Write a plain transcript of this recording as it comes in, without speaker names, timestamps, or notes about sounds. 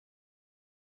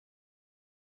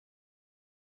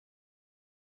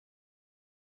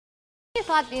you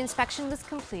thought the inspection was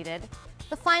completed,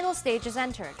 the final stage is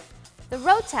entered. The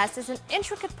road test is an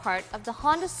intricate part of the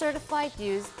Honda Certified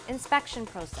Used inspection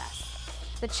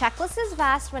process. The checklist is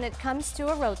vast when it comes to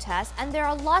a road test, and there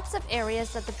are lots of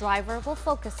areas that the driver will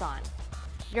focus on.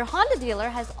 Your Honda dealer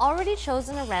has already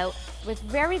chosen a route with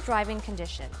varied driving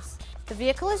conditions. The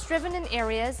vehicle is driven in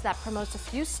areas that promotes a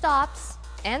few stops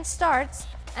and starts,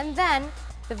 and then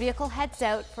the vehicle heads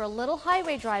out for a little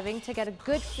highway driving to get a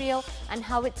good feel on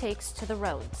how it takes to the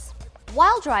roads.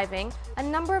 While driving, a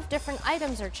number of different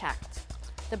items are checked.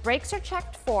 The brakes are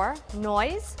checked for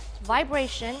noise,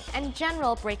 vibration, and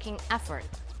general braking effort.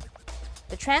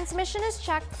 The transmission is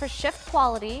checked for shift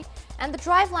quality, and the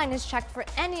driveline is checked for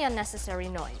any unnecessary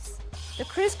noise. The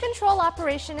cruise control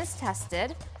operation is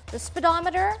tested. The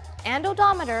speedometer and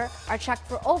odometer are checked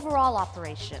for overall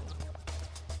operation.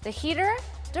 The heater,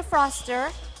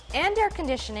 defroster, and air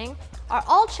conditioning are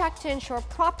all checked to ensure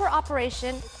proper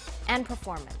operation and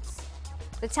performance.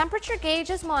 The temperature gauge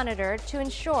is monitored to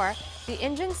ensure the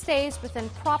engine stays within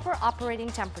proper operating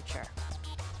temperature.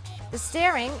 The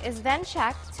steering is then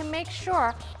checked to make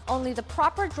sure only the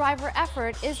proper driver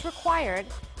effort is required,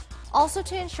 also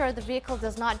to ensure the vehicle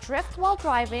does not drift while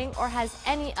driving or has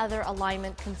any other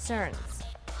alignment concerns.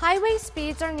 Highway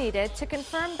speeds are needed to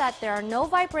confirm that there are no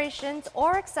vibrations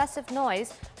or excessive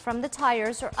noise from the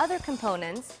tires or other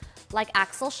components like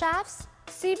axle shafts,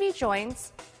 CV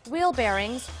joints, wheel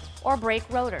bearings, or brake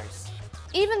rotors.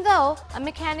 Even though a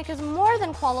mechanic is more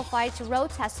than qualified to road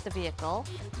test the vehicle,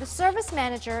 the service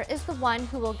manager is the one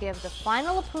who will give the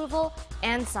final approval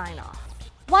and sign-off.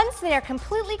 Once they are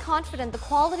completely confident the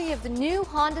quality of the new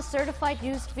Honda Certified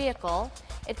Used vehicle,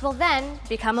 it will then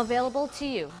become available to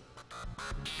you.